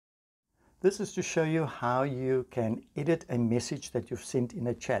This is to show you how you can edit a message that you've sent in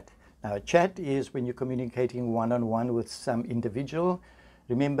a chat. Now, a chat is when you're communicating one-on-one with some individual.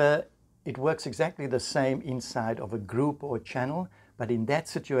 Remember, it works exactly the same inside of a group or channel, but in that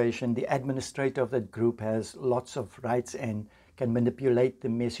situation, the administrator of that group has lots of rights and can manipulate the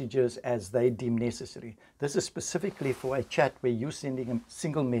messages as they deem necessary. This is specifically for a chat where you're sending a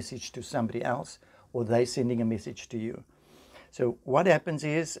single message to somebody else or they're sending a message to you. So what happens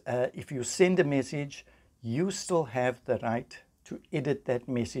is, if you send a message, you still have the right to edit that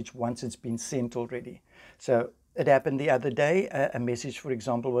message once it's been sent already. So it happened the other day. A message, for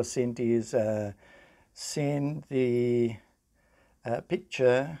example, was sent is, send the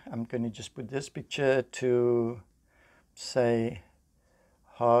picture. I'm going to just put this picture to, say,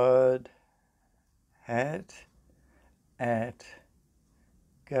 hard hat at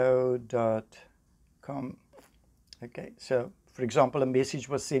go.com. Okay, so for example, a message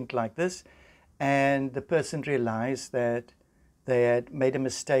was sent like this, and the person realized that they had made a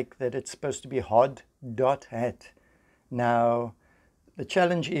mistake, that it's supposed to be hard.hat. Now, the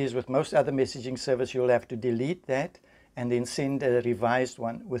challenge is with most other messaging service, you'll have to delete that and then send a revised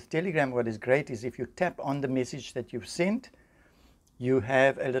one. With Telegram, what is great is if you tap on the message that you've sent, you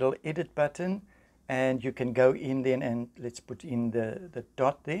have a little edit button, and you can go in there and let's put in the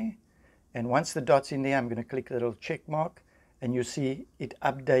dot there. And once the dot's in there, I'm going to click the little check mark, and you see it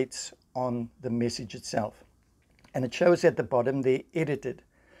updates on the message itself. And it shows at the bottom there, edited.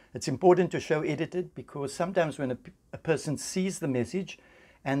 It's important to show edited because sometimes when a person sees the message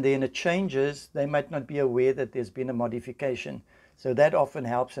and then it changes, they might not be aware that there's been a modification. So that often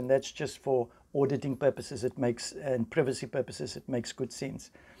helps, and that's just for auditing purposes. It makes, and privacy purposes, it makes good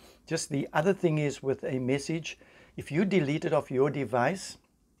sense. Just the other thing is with a message, if you delete it off your device,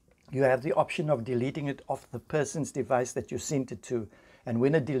 you have the option of deleting it off the person's device that you sent it to. And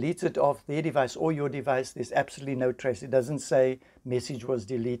when it deletes it off their device or your device, there's absolutely no trace. It doesn't say message was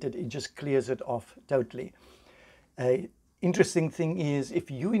deleted. It just clears it off totally. An interesting thing is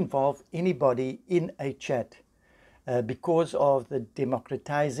if you involve anybody in a chat, because of the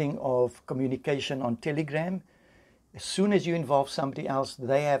democratizing of communication on Telegram, as soon as you involve somebody else,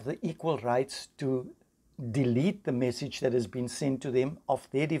 they have the equal rights to delete the message that has been sent to them off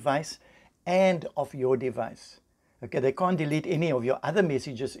their device and off your device. Okay, they can't delete any of your other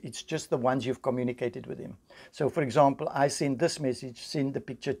messages. It's just the ones you've communicated with them. So for example, I send this message, send the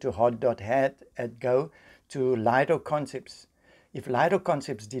picture to hot.hat at go to Lido Concepts. If Lido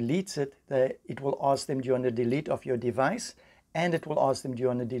Concepts deletes it, it will ask them, do you want to delete off your device? And it will ask them, do you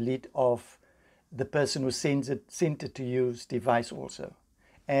want to delete off the person who sent it to you's device also?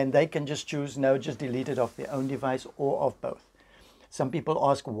 And they can just choose, no, just delete it off their own device or off both. Some people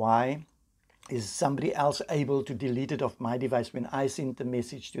ask, why is somebody else able to delete it off my device when I send the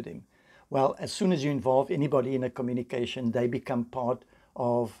message to them? Well, as soon as you involve anybody in a communication, they become part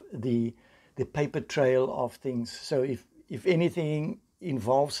of the paper trail of things. So if anything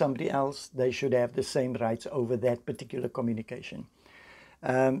involves somebody else, they should have the same rights over that particular communication.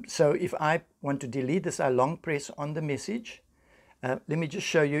 So if I want to delete this, I long press on the message. Let me just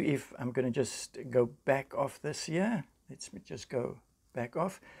show you. If I'm going to just go back off this here. Let's just go back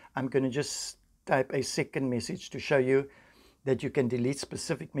off. I'm going to just type a second message to show you that you can delete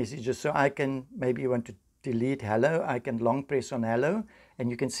specific messages. So I can, maybe you want to delete hello. I can long press on hello, and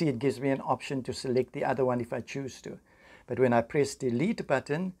you can see it gives me an option to select the other one if I choose to. But when I press delete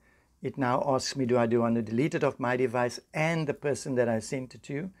button, it now asks me, do I want to delete it off my device and the person that I sent it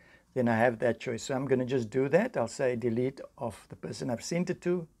to? Then I have that choice. So I'm going to just do that. I'll say delete off the person I've sent it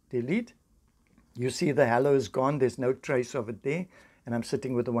to, delete. You see the hello is gone. There's no trace of it there. And I'm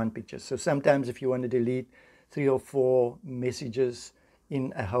sitting with the one picture. So sometimes if you want to delete 3 or 4 messages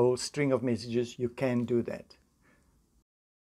in a whole string of messages, you can do that.